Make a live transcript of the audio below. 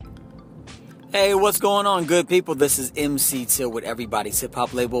Hey, what's going on, good people? This is MC Till with Everybody's Hip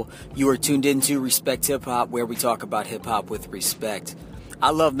Hop Label. You are tuned into Respect Hip Hop, where we talk about hip hop with respect.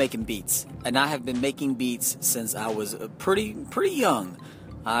 I love making beats, and I have been making beats since I was pretty young.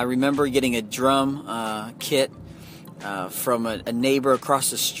 I remember getting a drum kit from a neighbor across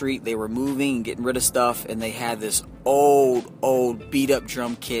the street. They were moving and getting rid of stuff, and they had this old beat up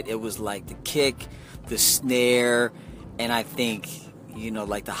drum kit. It was like the kick, the snare, and I think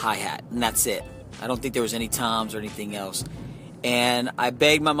like the hi-hat, and that's it. I don't think there was any toms or anything else. And I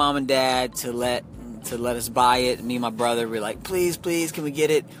begged my mom and dad to let us buy it. Me and my brother were like, please, can we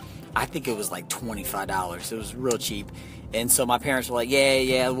get it? I think it was like $25. It was real cheap. And so my parents were like,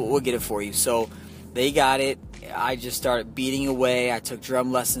 yeah, we'll get it for you. So they got it. I just started beating away. I took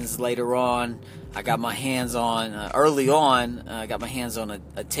drum lessons later on. I got my hands on, early on, I got my hands on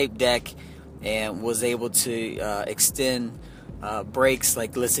a tape deck and was able to extend breaks,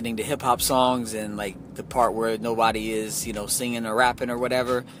 like listening to hip hop songs, and like the part where nobody is singing or rapping or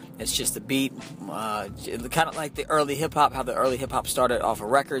whatever. It's just a beat, kind of like the early hip hop, how the early hip hop started off of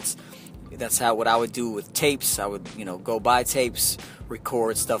records. That's what I would do with tapes. I would go buy tapes,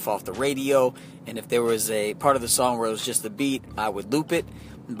 record stuff off the radio, and if there was a part of the song where it was just a beat, I would loop it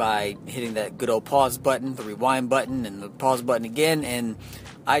by hitting that good old pause button, the rewind button, and the pause button again. And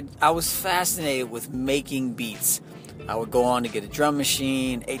I was fascinated with making beats. I would go on to get a drum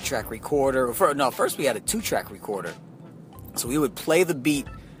machine, 8-track recorder. First we had a 2-track recorder. So we would play the beat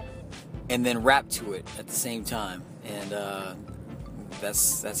and then rap to it at the same time. And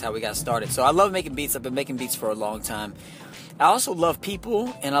that's how we got started. So I love making beats. I've been making beats for a long time. I also love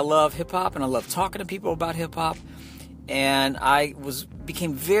people, and I love hip-hop, and I love talking to people about hip-hop. And I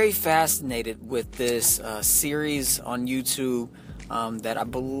became very fascinated with this series on YouTube that I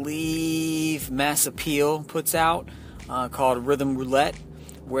believe Mass Appeal puts out, called Rhythm Roulette,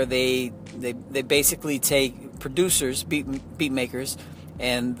 where they basically take producers, beat makers,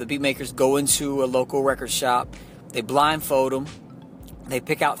 and the beat makers go into a local record shop. They blindfold them. They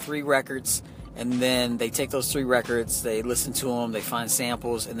pick out 3 records, and then they take those 3 records, they listen to them, they find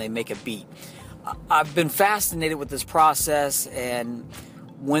samples, and they make a beat. I've been fascinated with this process, and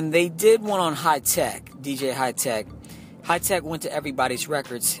when they did one on High Tech, DJ High Tech went to Everybody's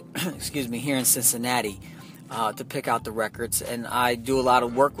Records, here in Cincinnati, to pick out the records. And I do a lot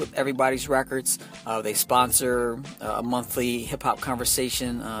of work with Everybody's Records. They sponsor a monthly hip-hop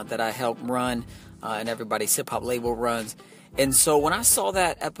conversation that I help run, and Everybody's Hip Hop Label runs. And so when I saw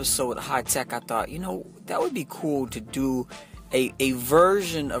that episode at High Tech, I thought, that would be cool to do a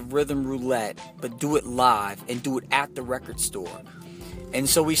version of Rhythm Roulette, but do it live and do it at the record store. And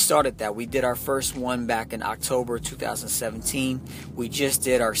so we started that. We did our first one back in October 2017. We just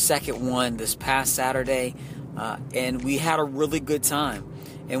did our second one this past Saturday, and we had a really good time.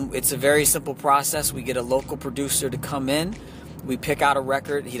 And it's a very simple process. We get a local producer to come in. We pick out a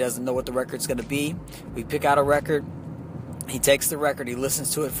record. He doesn't know what the record's going to be. We pick out a record. He takes the record, he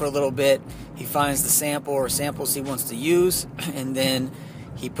listens to it for a little bit, he finds the sample or samples he wants to use, and then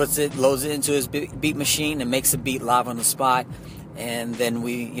he loads it into his beat machine and makes a beat live on the spot. And then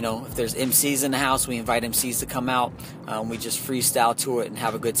we, if there's MCs in the house, we invite MCs to come out. We just freestyle to it and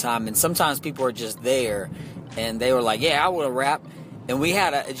have a good time. And sometimes people are just there, and they were like, yeah, I want to rap. And we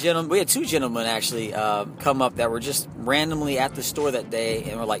had 2 gentlemen actually come up that were just randomly at the store that day,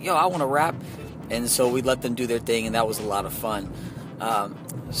 and were like, yo, I want to rap. And so we let them do their thing, and that was a lot of fun.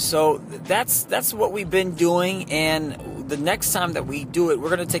 So that's what we've been doing. And the next time that we do it, we're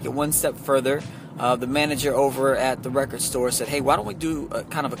going to take it one step further. The manager over at the record store said, hey, why don't we do a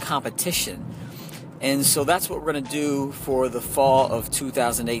kind of a competition? And so that's what we're going to do for the fall of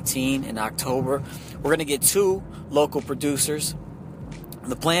 2018 in October. We're going to get 2 local producers.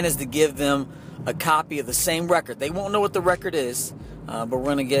 The plan is to give them a copy of the same record. They won't know what the record is. But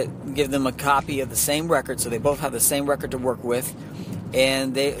we're going to give them a copy of the same record, so they both have the same record to work with.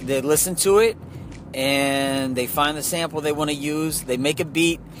 And they listen to it, and they find the sample they want to use. They make a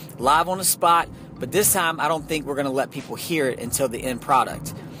beat live on the spot. But this time, I don't think we're going to let people hear it until the end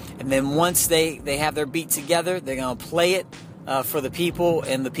product. And then once they have their beat together, they're going to play it for the people,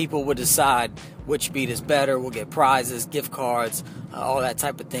 and the people will decide which beat is better. We'll get prizes, gift cards, all that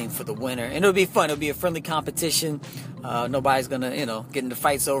type of thing for the winner. And it'll be fun. It'll be a friendly competition. Nobody's going to, get into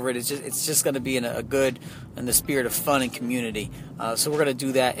fights over it. It's just going to be in the spirit of fun and community. So we're going to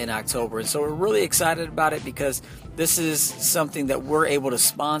do that in October. And so we're really excited about it because This is something that we're able to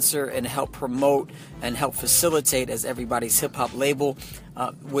sponsor and help promote and help facilitate as Everybody's Hip Hop label,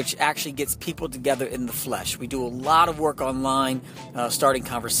 which actually gets people together in the flesh. We do a lot of work online, starting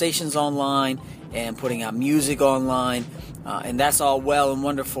conversations online and putting out music online, and that's all well and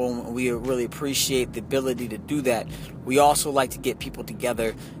wonderful. We really appreciate the ability to do that. We also like to get people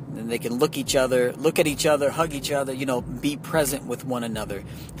together and they can look at each other, hug each other, be present with one another.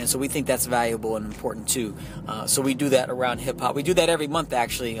 And so we think that's valuable and important too. So we do that around hip hop. We do that every month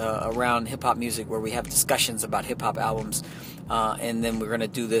actually, around hip hop music, where we have discussions about hip hop albums. And then we're going to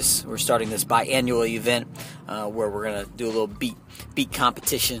do this. We're starting this biannual event where we're going to do a little beat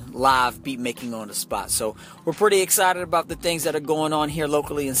competition, live beat making on the spot. So we're pretty excited about the things that are going on here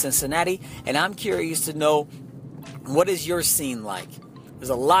locally in Cincinnati. And I'm curious to know, what is your scene like? There's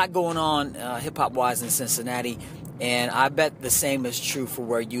a lot going on hip-hop wise in Cincinnati, and I bet the same is true for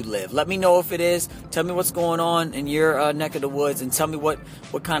where you live. Let me know if it is. Tell me what's going on in your neck of the woods, and tell me what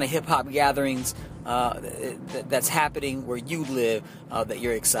kind of hip-hop gatherings that's happening where you live that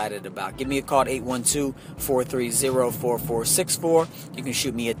you're excited about. Give me a call at 812-430-4464. You can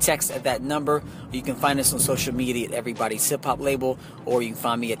shoot me a text at that number. You can find us on social media at Everybody's Hip Hop Label, or you can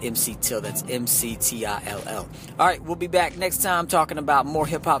find me at MC Till. That's MCTILL. All right, we'll be back next time talking about more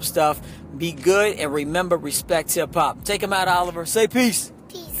hip hop stuff. Be good, and remember, respect hip hop. Take them out, Oliver. Say peace.